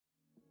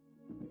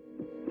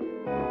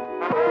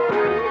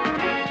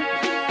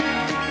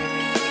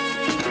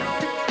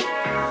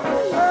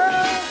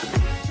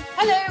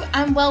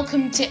and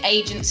welcome to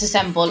Agents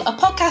Assemble, a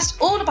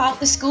podcast all about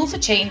the School for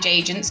Change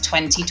Agents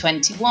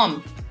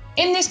 2021.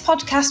 In this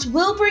podcast,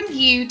 we'll bring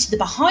you to the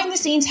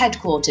behind-the-scenes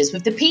headquarters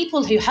with the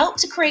people who helped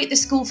to create the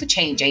School for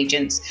Change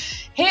Agents.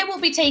 Here we'll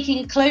be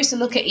taking a closer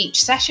look at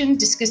each session,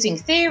 discussing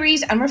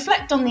theories and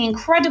reflect on the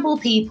incredible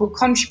people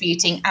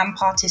contributing and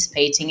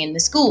participating in the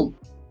school.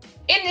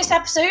 In this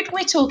episode,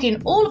 we're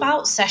talking all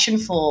about Session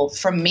 4,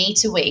 From Me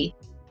to We.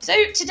 So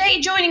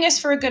today joining us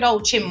for a good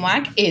old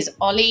chinwag is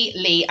Ollie,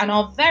 Lee and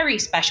our very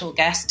special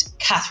guest,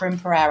 Catherine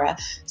Pereira.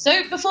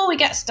 So before we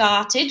get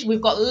started, we've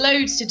got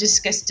loads to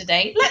discuss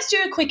today. Let's do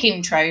a quick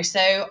intro.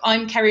 So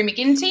I'm Kerry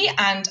McGinty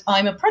and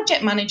I'm a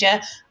project manager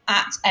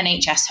at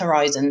NHS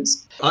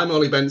Horizons. I'm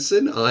Ollie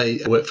Benson. I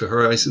work for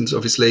Horizons,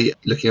 obviously,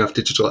 looking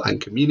after digital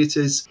and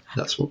communities.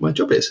 That's what my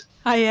job is.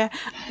 Hi,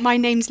 my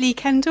name's Lee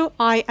Kendall.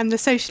 I am the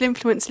social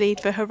influence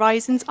lead for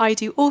Horizons. I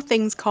do all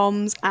things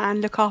comms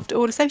and look after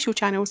all the social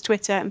channels,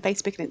 Twitter and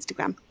Facebook and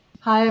Instagram.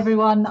 Hi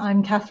everyone,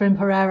 I'm Catherine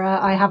Pereira.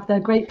 I have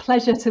the great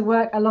pleasure to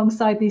work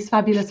alongside these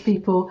fabulous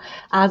people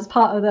as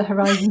part of the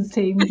Horizons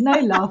team. No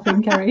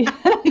laughing, Kerry.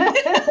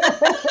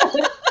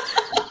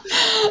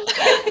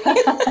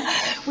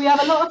 We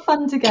have a lot of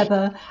fun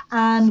together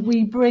and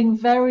we bring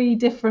very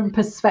different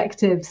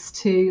perspectives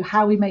to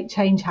how we make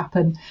change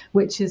happen,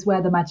 which is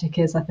where the magic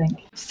is, I think.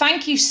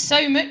 Thank you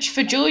so much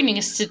for joining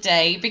us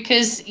today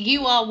because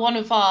you are one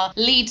of our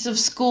leads of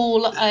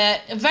school, a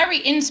very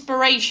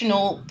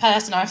inspirational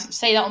person. I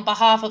say that on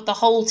behalf of the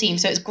whole team.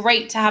 So it's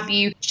great to have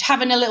you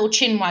having a little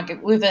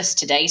chinwag with us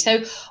today. So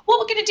what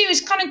we're going to do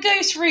is kind of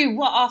go through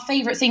what our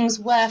favourite things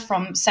were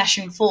from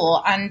Session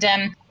 4. And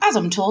as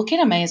I'm talking,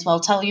 I may as well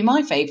tell you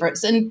my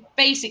favourites. And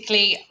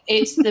basically,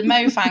 it's the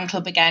Mo fan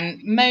club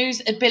again.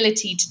 Mo's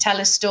ability to tell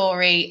a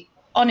story.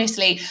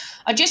 Honestly,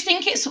 I just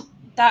think it's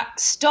that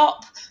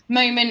stop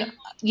moment.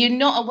 You're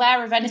not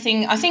aware of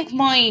anything. I think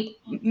my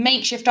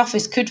makeshift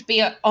office could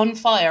be on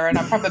fire and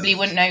I probably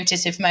wouldn't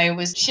notice if Mo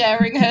was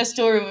sharing her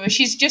story with us.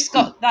 She's just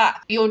got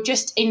that. You're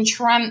just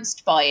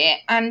entranced by it.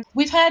 And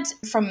we've heard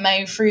from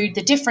Mo through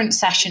the different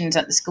sessions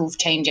at the School for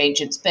Change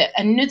Agents. But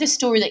another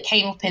story that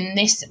came up in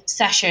this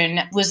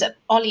session was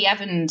Ollie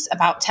Evans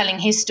about telling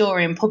his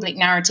story in public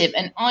narrative.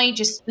 And I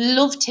just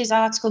loved his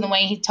article and the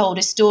way he told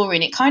his story.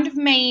 And it kind of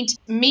made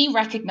me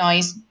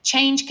recognise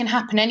change can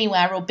happen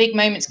anywhere or big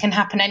moments can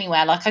happen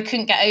anywhere. Like I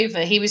couldn't get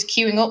over, he was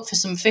queuing up for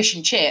some fish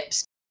and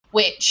chips,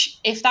 which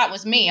if that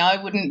was me,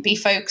 I wouldn't be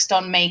focused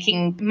on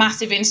making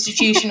massive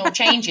institutional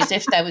changes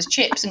if there was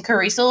chips and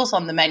curry sauce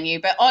on the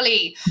menu. But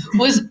Ollie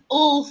was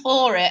all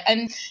for it.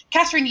 And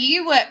Catherine,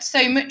 you worked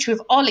so much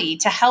with Ollie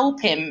to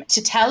help him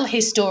to tell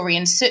his story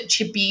in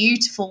such a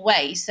beautiful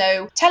way.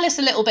 So tell us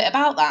a little bit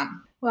about that.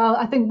 Well,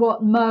 I think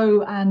what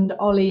Mo and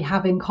Ollie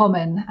have in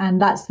common,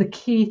 and that's the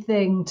key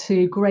thing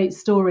to great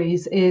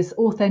stories, is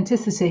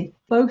authenticity.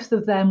 Both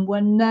of them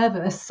were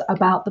nervous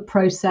about the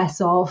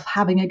process of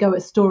having a go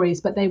at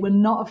stories, but they were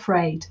not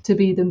afraid to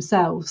be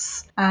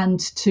themselves and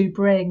to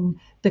bring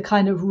the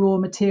kind of raw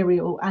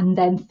material and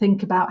then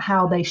think about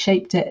how they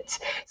shaped it.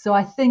 So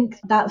I think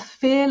that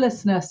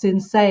fearlessness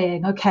in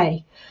saying,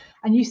 okay,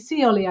 and you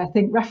see Ollie, I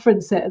think,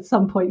 reference it at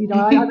some point.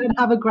 I don't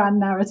have a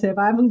grand narrative.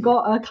 I haven't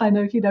got a kind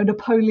of,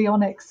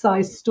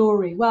 Napoleonic-sized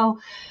story.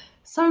 Well,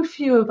 so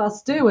few of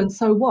us do, and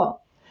so what?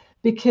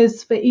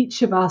 Because for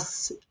each of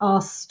us, our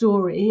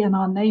story, and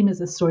our name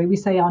is a story, we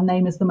say our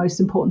name is the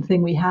most important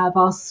thing we have.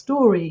 Our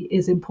story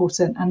is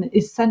important and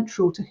is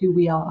central to who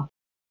we are.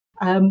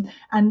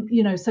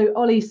 So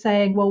Ollie's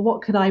saying, well,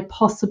 what could I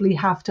possibly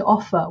have to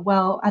offer?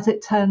 Well, as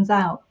it turns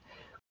out,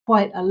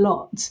 quite a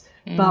lot.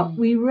 But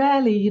we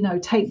rarely,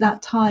 take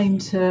that time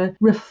to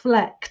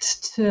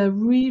reflect, to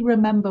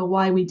remember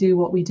why we do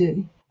what we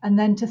do. And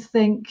then to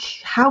think,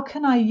 how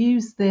can I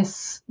use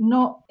this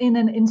not in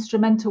an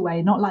instrumental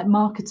way, not like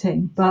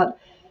marketing, but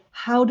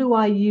how do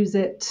I use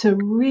it to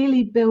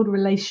really build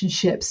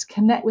relationships,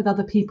 connect with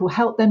other people,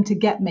 help them to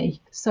get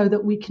me so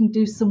that we can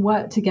do some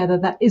work together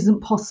that isn't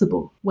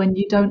possible when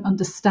you don't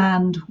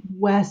understand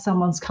where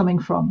someone's coming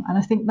from. And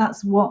I think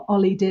that's what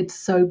Ollie did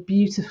so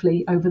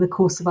beautifully over the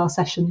course of our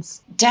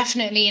sessions.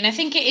 Definitely. And I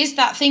think it is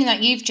that thing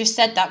that you've just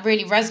said that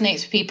really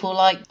resonates with people.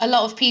 Like a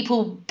lot of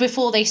people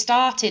before they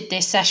started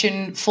this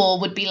Session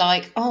 4 would be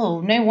like,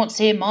 oh, no one wants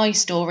to hear my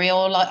story,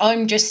 or like,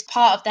 I'm just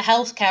part of the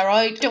healthcare.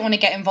 I don't want to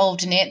get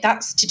involved in it.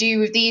 That's to do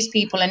with these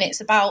people. And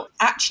it's about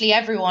actually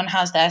everyone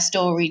has their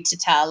story to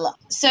tell.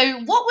 So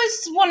what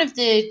was one of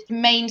the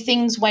main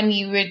things when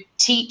you were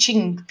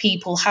teaching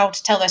people how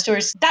to tell their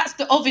stories? That's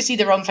obviously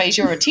the wrong phrase.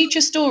 You're a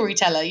teacher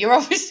storyteller. You're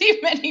obviously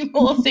many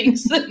more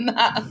things than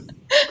that.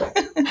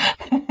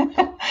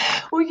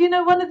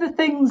 Well, one of the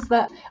things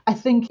that I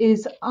think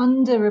is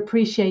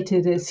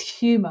underappreciated is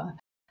humour.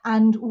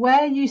 And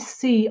where you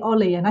see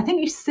Ollie, and I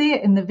think you see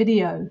it in the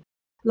video,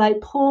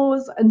 like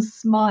pause and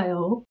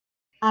smile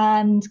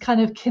and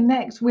kind of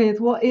connect with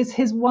what is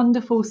his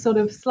wonderful sort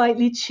of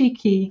slightly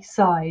cheeky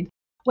side,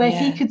 where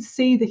he could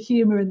see the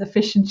humour in the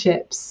fish and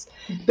chips,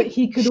 but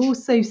he could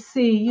also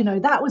see,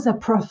 that was a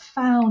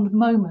profound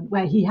moment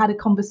where he had a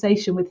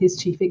conversation with his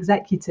chief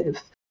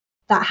executive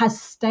that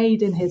has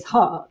stayed in his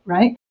heart,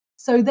 right?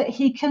 So that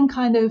he can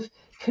kind of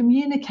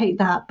communicate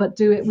that, but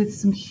do it with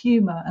some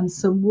humor and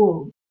some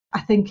warmth,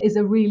 I think is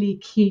a really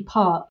key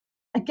part.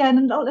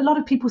 Again, a lot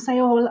of people say,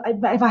 oh,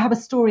 if I have a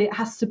story, it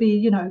has to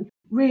be,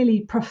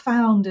 really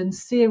profound and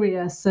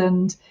serious.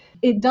 And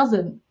it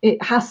doesn't.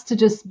 It has to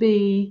just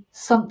be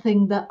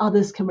something that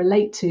others can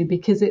relate to,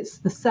 because it's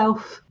the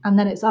self and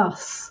then it's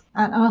us.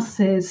 And us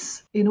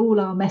is in all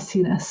our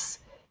messiness,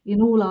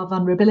 in all our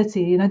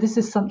vulnerability. This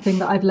is something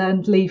that I've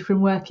learned, Lee,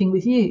 from working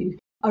with you,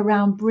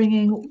 around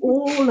bringing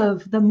all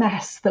of the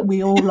mess that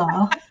we all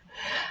are.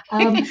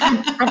 And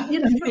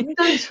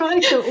don't try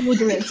to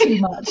order it too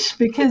much,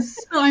 because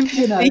so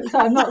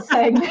I'm not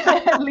saying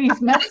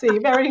Lee's messy,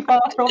 very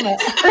far from it.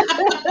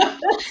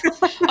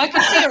 I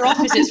can see her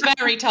office, it's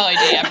very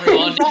tidy,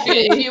 everyone.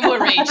 Exactly. If you're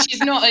worried, she's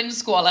not in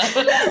squalor.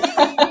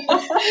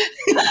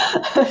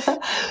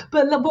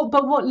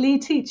 But what Lee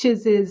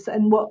teaches is,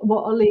 and what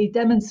Ollie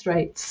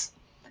demonstrates,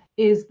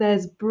 is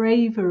there's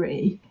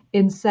bravery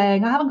in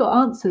saying, I haven't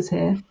got answers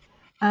here,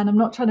 and I'm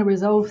not trying to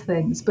resolve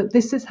things, but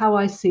this is how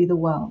I see the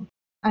world.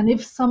 And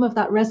if some of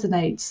that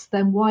resonates,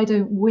 then why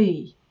don't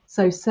we?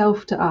 So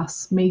self to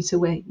us, me to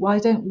we. Why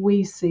don't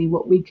we see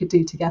what we could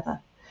do together?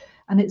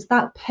 And it's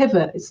that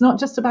pivot. It's not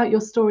just about your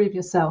story of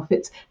yourself.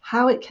 It's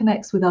how it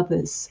connects with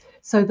others,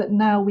 so that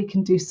now we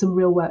can do some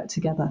real work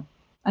together.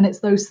 And it's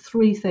those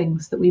three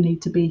things that we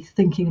need to be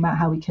thinking about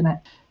how we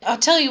connect. I'll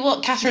tell you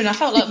what, Catherine, I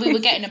felt like we were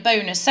getting a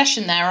bonus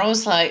session there. I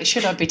was like,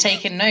 should I be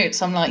taking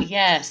notes? I'm like,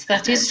 yes,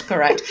 that is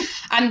correct.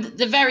 And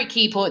the very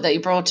key point that you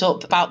brought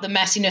up about the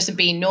messiness and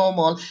being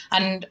normal,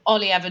 and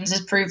Ollie Evans has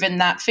proven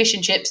that fish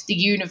and chips, the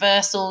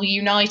universal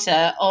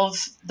uniter of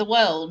the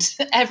world.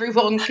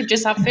 Everyone could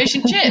just have fish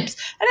and chips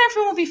and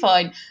everyone will be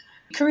fine.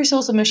 Curry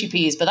sauce and mushy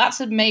peas, but that's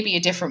maybe a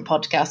different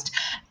podcast.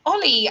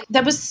 Ollie,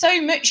 there was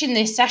so much in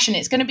this session,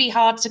 it's going to be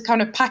hard to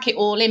kind of pack it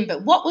all in,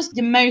 but what was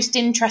the most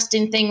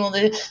interesting thing, or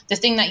the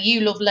thing that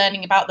you love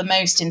learning about the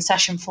most in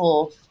session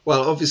 4?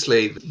 Well,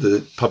 obviously,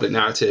 the public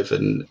narrative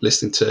and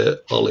listening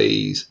to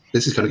Ollie's,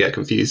 this is going to get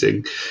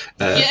confusing.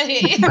 Yeah.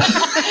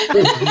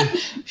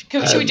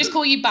 Should we just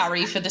call you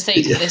Barry for the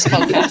sake of this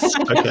podcast?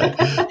 Okay.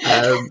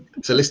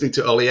 So listening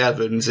to Ollie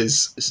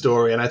Evans'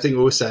 story, and I think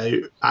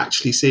also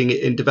actually seeing it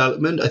in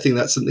development, I think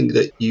that's something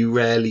that you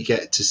rarely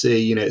get to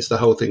see. It's the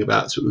whole thing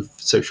about sort of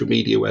social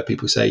media where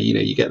people say,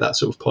 you get that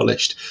sort of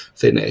polished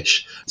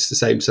finish. It's the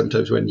same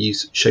sometimes when you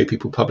show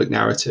people public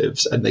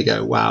narratives and they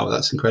go, wow,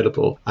 that's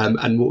incredible.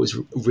 And what was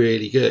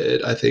really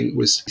good, I think,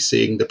 was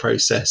seeing the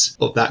process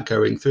of that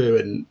going through.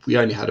 And we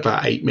only had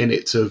about 8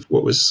 minutes of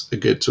what was a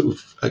good sort of,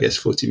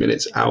 40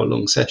 minutes,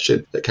 hour-long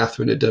session that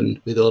Catherine had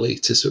done with Ollie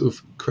to sort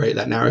of create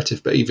that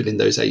narrative. But even in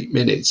those 8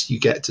 minutes, you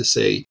get to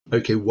see,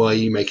 okay, why are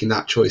you making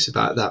that choice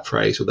about that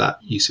phrase or that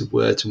use of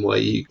words, and why are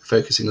you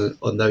focusing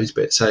on those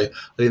bits? So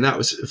I think that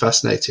was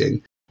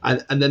fascinating.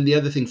 And then the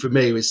other thing for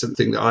me was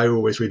something that I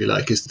always really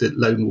like is the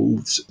Lone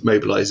Wolves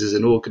mobilisers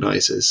and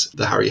organisers,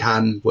 the Harry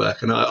Hann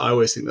work. And I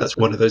always think that's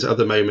one of those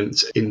other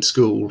moments in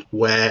school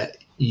where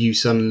you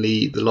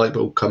suddenly, the light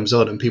bulb comes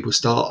on and people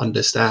start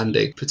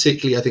understanding,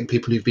 particularly I think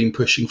people who've been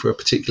pushing for a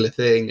particular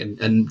thing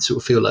and sort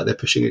of feel like they're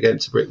pushing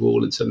against a brick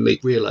wall and suddenly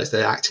realise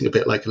they're acting a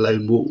bit like a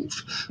lone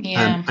wolf.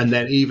 Yeah. And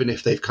then even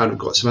if they've kind of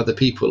got some other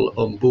people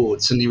on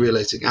board, suddenly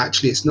realising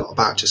actually it's not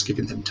about just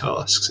giving them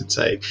tasks and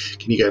saying,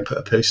 can you go and put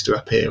a poster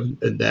up here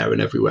and there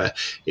and everywhere.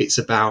 It's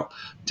about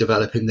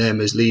developing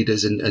them as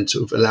leaders and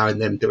sort of allowing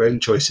them their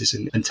own choices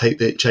and take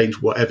the change,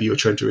 whatever you're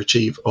trying to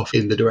achieve, off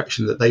in the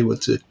direction that they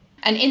want to.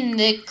 And in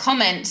the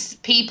comments,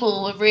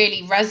 people were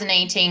really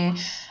resonating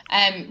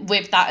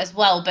with that as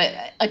well. But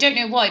I don't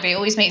know why, but it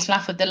always makes me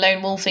laugh with the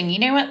lone wolf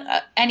thing.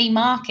 At any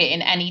market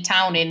in any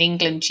town in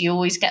England, you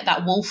always get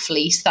that wolf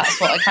fleece. That's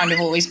what I kind of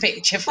always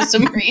picture for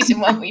some reason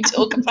when we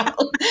talk about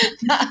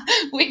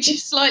that, which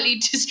is slightly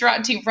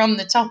distracting from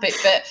the topic,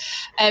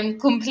 but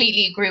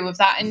completely agree with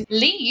that. And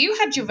Lee, you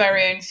had your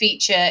very own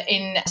feature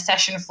in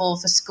session 4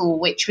 for school,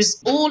 which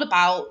was all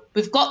about,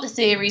 we've got the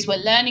theories, we're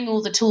learning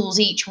all the tools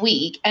each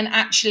week, and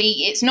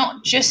actually it's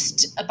not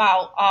just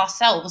about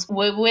ourselves.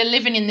 We're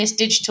living in this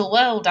digital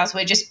world, as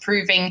we're just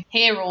proving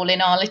here, all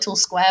in our little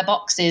square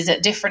boxes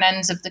at different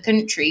ends of the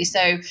country.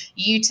 So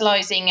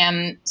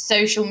utilising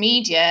social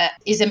media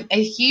is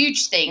a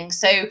huge thing.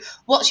 So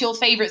what's your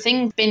favourite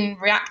thing been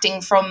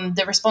reacting from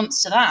the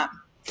response to that?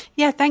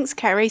 Yeah, thanks,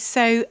 Kerry.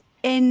 So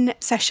in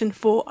session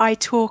 4, I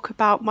talk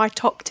about my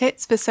top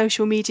tips for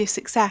social media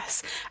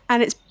success,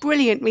 and it's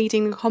brilliant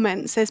reading the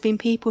comments. There's been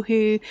people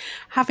who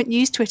haven't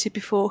used Twitter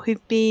before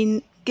who've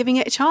been giving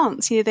it a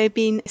chance. They've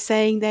been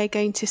saying they're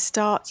going to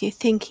start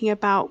thinking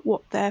about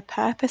what their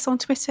purpose on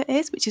Twitter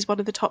is, which is one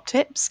of the top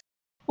tips.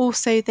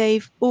 Also,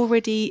 they've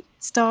already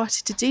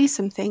started to do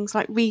some things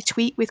like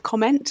retweet with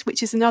comment,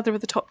 which is another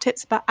of the top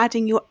tips about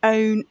adding your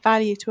own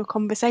value to a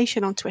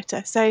conversation on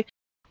Twitter. So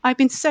I've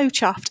been so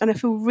chuffed, and I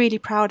feel really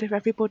proud of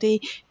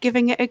everybody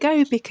giving it a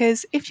go,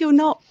 because if you're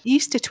not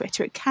used to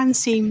Twitter, it can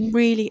seem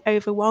really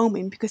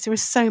overwhelming because there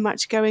is so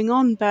much going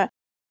on. But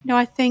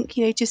I think,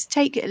 just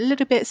take it a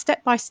little bit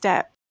step by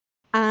step.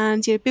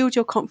 and build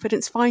your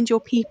confidence, find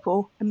your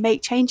people and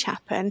make change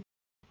happen.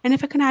 And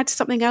if I can add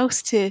something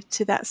else to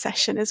that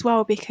session as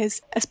well,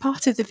 because as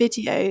part of the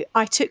video,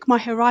 I took my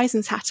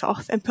Horizons hat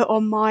off and put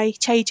on my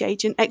change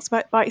agent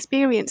expert by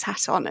experience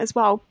hat on as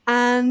well.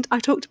 And I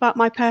talked about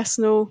my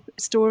personal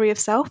story of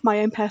self, my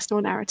own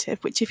personal narrative,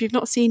 which if you've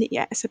not seen it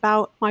yet, it's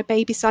about my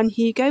baby son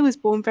Hugo, was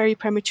born very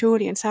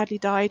prematurely and sadly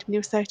died when he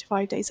was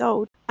 35 days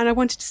old. And I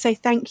wanted to say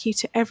thank you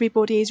to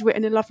everybody who's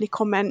written a lovely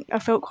comment. I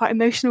felt quite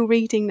emotional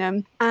reading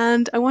them.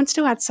 And I wanted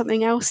to add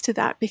something else to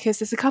that, because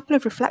there's a couple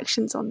of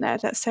reflections on there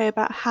that say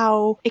about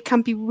how it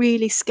can be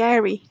really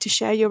scary to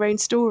share your own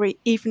story,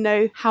 even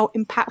though how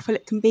impactful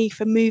it can be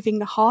for moving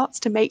the hearts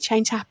to make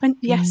change happen.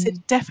 Yes,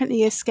 it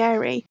definitely is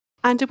scary.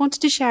 And I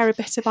wanted to share a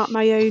bit about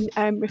my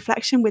own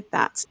reflection with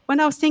that.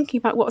 When I was thinking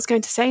about what I was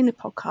going to say in the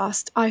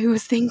podcast, I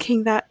was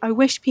thinking that I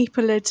wish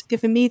people had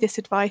given me this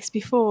advice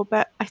before,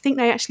 but I think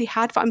they actually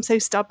had, but I'm so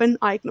stubborn,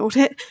 I ignored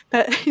it.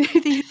 But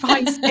the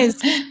advice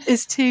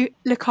is to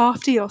look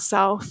after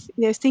yourself.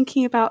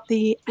 Thinking about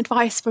the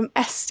advice from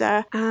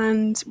Esther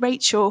and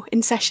Rachel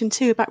in session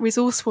 2 about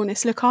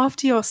resourcefulness, look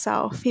after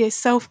yourself,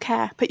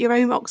 self-care, put your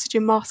own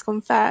oxygen mask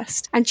on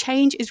first. And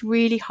change is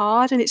really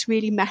hard and it's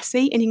really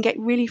messy and you can get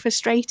really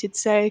frustrated.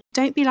 So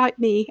don't be like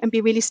me and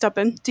be really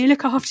stubborn. Do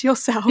look after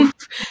yourself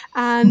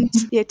and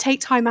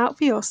take time out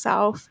for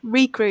yourself,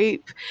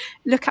 regroup,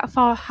 look at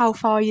how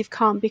far you've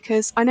come,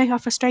 because I know how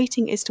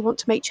frustrating it is to want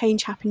to make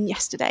change happen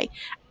yesterday.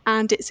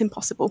 And it's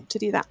impossible to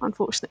do that,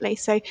 unfortunately.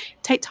 So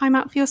take time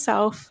out for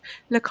yourself,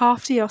 look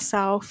after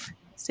yourself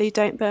so you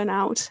don't burn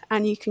out,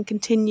 and you can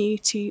continue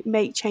to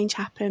make change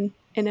happen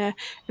in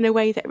a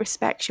way that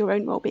respects your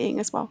own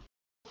well-being as well.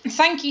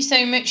 Thank you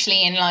so much,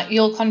 Lee, and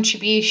your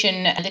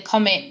contribution, the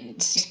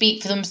comments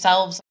speak for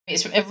themselves.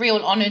 It's a real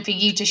honour for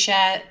you to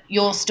share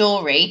your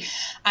story,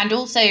 and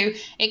also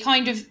it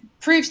kind of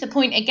proves the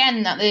point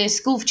again that the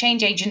School for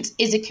Change Agents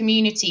is a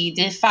community.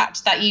 The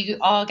fact that you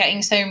are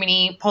getting so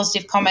many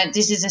positive comments,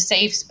 this is a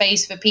safe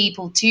space for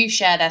people to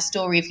share their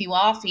story. If you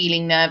are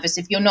feeling nervous,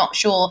 if you're not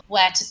sure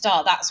where to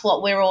start, that's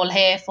what we're all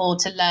here for,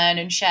 to learn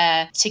and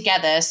share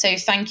together. So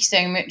thank you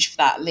so much for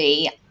that,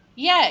 Lee.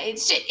 Yeah,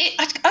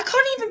 I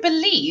can't even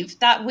believe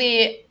that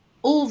we're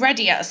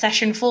already at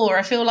session 4.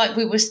 I feel like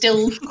we were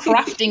still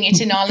crafting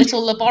it in our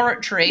little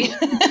laboratory,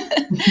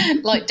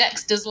 like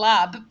Dexter's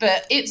lab,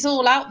 but it's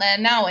all out there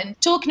now. And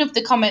talking of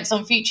the comments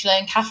on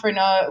FutureLearn, Catherine,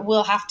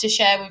 will have to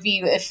share with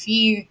you a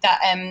few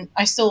that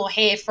I saw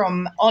here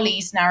from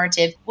Ollie's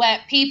narrative, where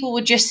people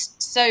were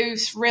just so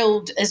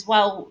thrilled as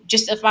well,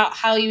 just about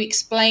how you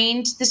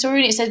explained the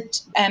story. And it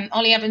said,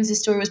 Ollie Evans'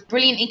 story was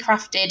brilliantly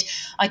crafted.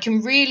 I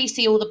can really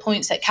see all the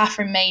points that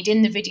Catherine made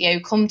in the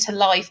video come to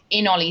life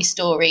in Ollie's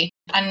story.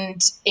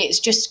 And it's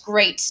just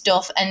great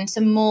stuff. And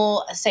some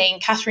more saying,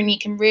 Catherine, you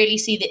can really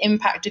see the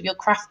impact of your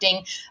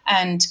crafting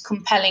and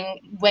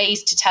compelling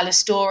ways to tell a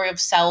story of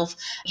self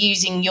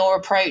using your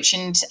approach,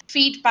 and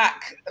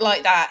feedback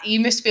like that. You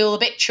must feel a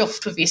bit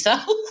chuffed with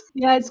yourself.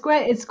 Yeah, it's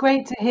great. It's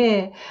great to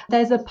hear.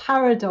 There's a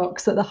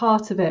paradox at the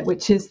heart of it,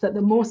 which is that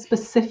the more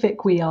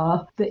specific we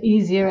are, the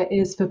easier it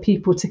is for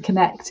people to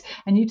connect.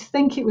 And you'd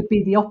think it would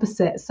be the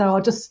opposite. So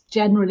I'll just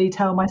generally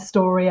tell my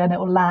story and it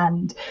will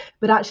land.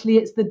 But actually,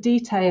 it's the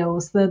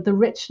details, the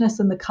richness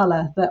and the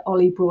colour that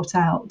Ollie brought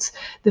out,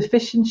 the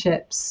fish and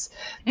chips,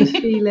 the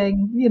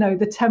feeling,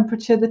 the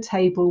temperature, the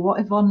table, what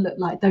Yvonne looked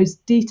like, those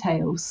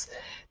details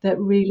that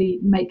really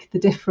make the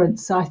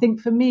difference. So I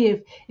think for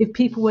me, if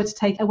people were to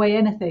take away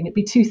anything, it'd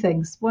be two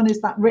things. One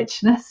is that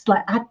richness,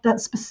 like add that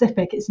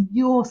specific, it's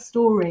your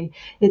story,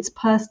 it's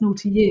personal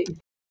to you.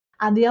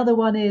 And the other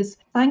one is,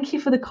 thank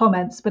you for the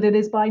comments, but it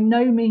is by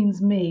no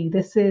means me.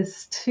 This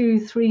is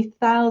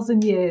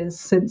 2,000-3,000 years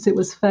since it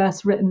was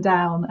first written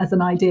down as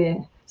an idea.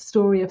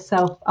 Story of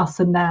self, us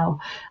and now.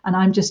 And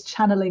I'm just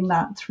channeling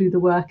that through the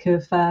work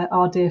of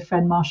our dear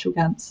friend Marshall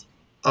Gantz.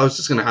 I was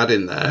just going to add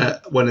in there,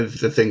 one of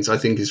the things I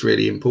think is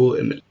really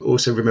important,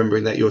 also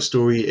remembering that your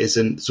story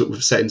isn't sort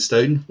of set in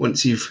stone.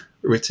 Once you've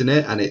written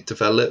it and it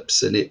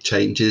develops and it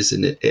changes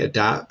and it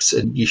adapts,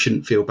 and you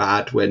shouldn't feel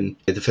bad when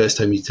the first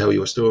time you tell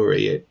your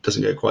story it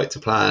doesn't go quite to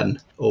plan,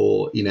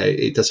 or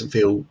it doesn't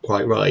feel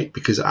quite right,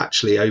 because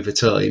actually over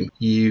time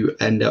you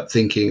end up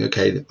thinking,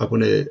 okay, I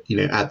want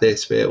to add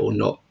this bit or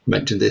not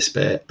mention this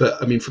bit.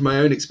 But I mean, from my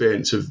own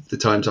experience of the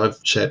times I've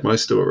shared my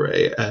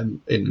story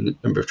in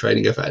a number of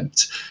training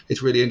events,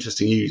 it's really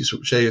interesting. You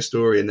sort of share your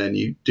story and then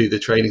you do the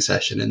training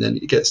session, and then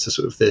it gets to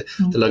sort of the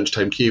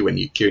lunchtime queue when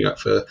you're queuing up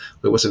for,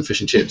 it wasn't fish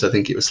and chips, I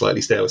think it was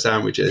slightly stale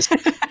sandwiches.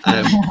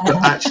 But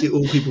actually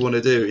all people want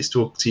to do is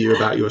talk to you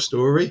about your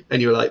story,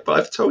 and you're like, but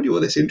I've told you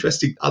all this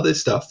interesting other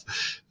stuff.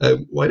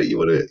 Why don't you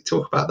want to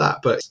talk about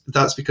that? But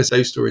that's because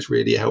those stories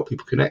really help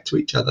people connect to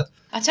each other.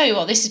 I tell you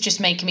what, this is just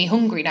making me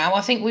hungry now.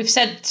 I think we've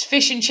said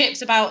fish and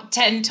chips about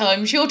 10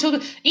 times. You're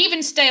talking,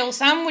 even stale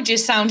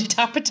sandwiches sounded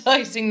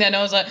appetizing then.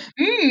 I was like,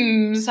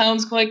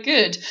 sounds quite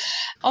good.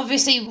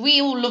 Obviously,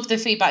 we all love the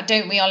feedback,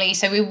 don't we, Ollie?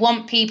 So we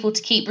want people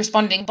to keep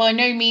responding. By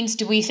no means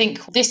do we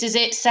think this is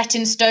it, set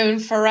in stone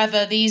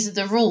forever, these are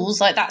the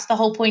rules. Like, that's the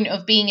whole point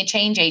of being a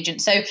change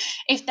agent. So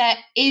if there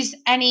is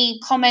any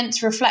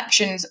comments,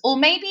 reflections, or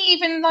maybe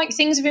even like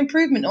things of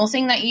improvement or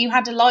thing that you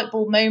had a light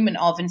bulb moment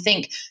of and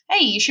think,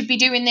 hey, you should be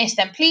doing this,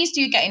 then please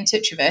do get in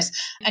touch with us.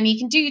 And you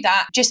can do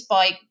that just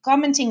by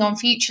commenting on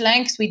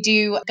FutureLearn, because we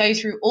do go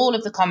through all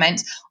of the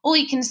comments, or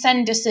you can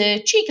send us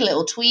a cheeky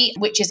little tweet,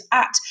 which is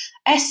at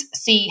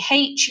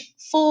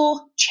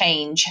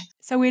SCH4Change.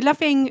 So we're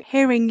loving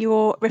hearing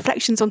your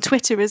reflections on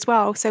Twitter as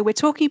well. So we're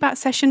talking about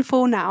session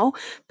 4 now,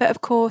 but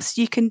of course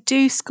you can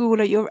do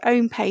school at your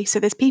own pace.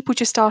 So there's people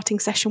just starting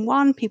session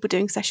 1, people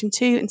doing session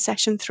 2 and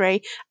session 3,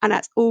 and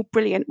that's all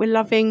brilliant. We're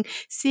loving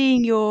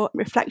seeing your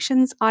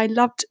reflections. I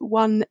loved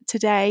one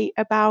today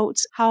about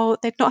how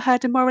they've not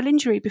heard of moral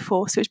injury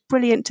before. So it's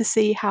brilliant to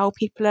see how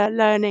people are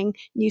learning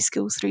new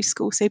skills through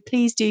school. So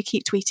please do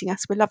keep tweeting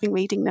us. We're loving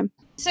reading them.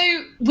 So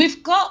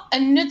we've got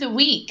another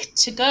week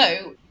to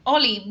go.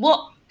 Ollie,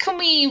 what can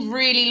we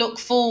really look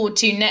forward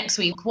to next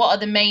week? What are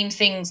the main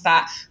things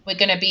that we're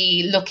going to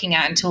be looking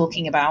at and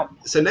talking about?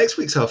 So next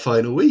week's our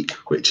final week,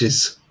 which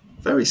is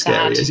very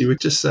scary, as you were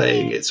just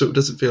saying. It sort of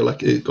doesn't feel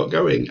like it got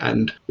going,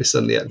 and we're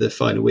suddenly at the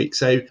final week.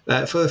 So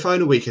for the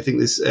final week, I think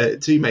there's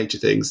two major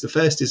things. The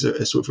first is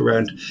a sort of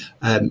around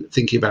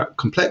thinking about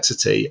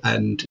complexity,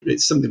 and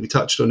it's something we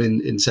touched on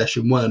in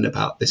session 1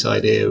 about this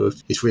idea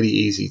of it's really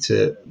easy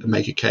to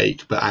make a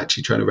cake, but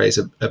actually trying to raise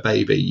a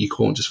baby, you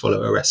can't just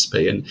follow a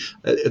recipe. And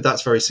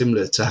that's very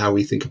similar to how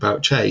we think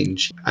about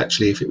change.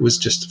 Actually, if it was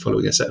just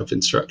following a set of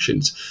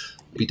instructions,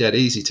 it'd be dead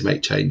easy to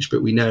make change,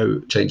 but we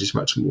know change is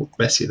much more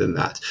messier than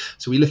that.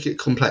 So we look at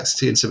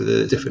complexity and some of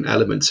the different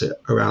elements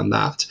around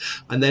that.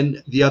 And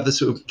then the other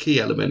sort of key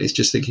element is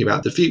just thinking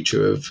about the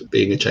future of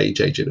being a change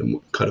agent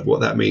and kind of what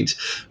that means,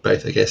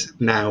 both, I guess,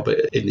 now, but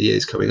in the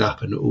years coming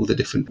up, and all the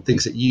different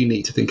things that you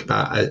need to think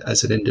about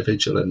as an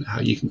individual and how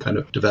you can kind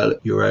of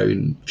develop your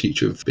own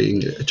future of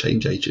being a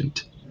change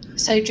agent.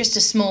 So just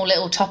a small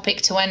little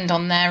topic to end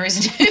on there,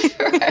 isn't it,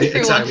 for everyone?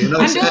 Exactly. And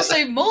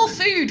also more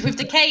food with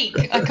the cake.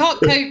 I can't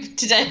cope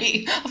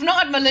today. I've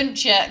not had my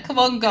lunch yet. Come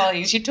on,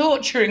 guys. You're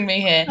torturing me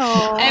here.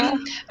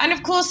 And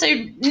of course, so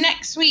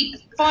next week,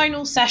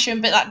 final session,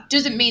 but that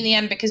doesn't mean the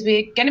end, because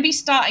we're going to be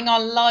starting our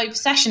live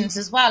sessions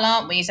as well,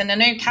 aren't we? And I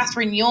know,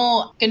 Catherine,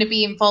 you're going to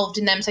be involved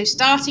in them. So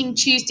starting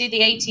Tuesday, the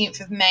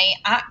 18th of May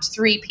at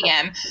 3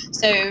 p.m.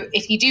 So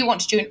if you do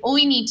want to join, all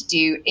you need to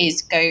do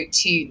is go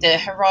to the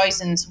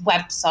Horizons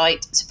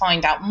website to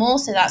find out more.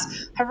 So that's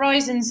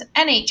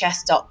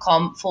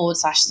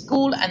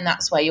horizonsnhs.com/school, and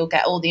that's where you'll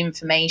get all the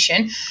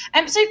information.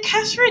 So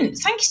Catherine,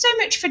 thank you so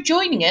much for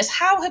joining us.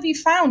 How have you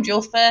found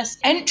your first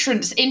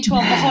entrance into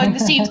our behind the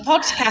scenes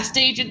podcast,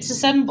 Agents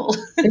Assemble?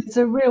 It's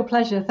a real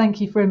pleasure. Thank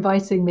you for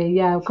inviting me.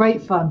 Yeah,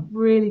 great fun,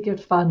 really good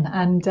fun,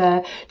 and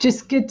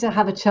just good to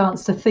have a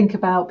chance to think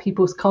about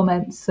people's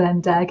comments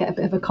and get a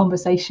bit of a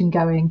conversation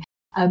going.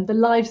 The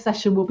live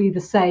session will be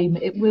the same.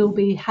 It will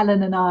be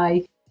Helen and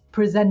I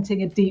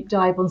presenting a deep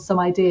dive on some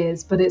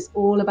ideas, but it's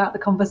all about the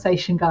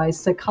conversation, guys.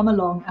 So come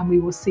along and we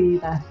will see you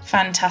there.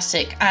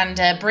 Fantastic.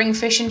 And bring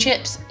fish and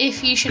chips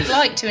if you should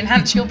like to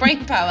enhance your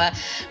brain power.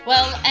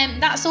 Well,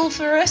 that's all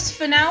for us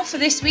for now for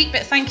this week,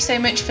 but thank you so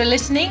much for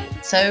listening.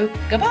 So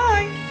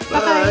goodbye.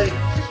 Bye.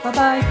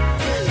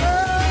 Bye-bye.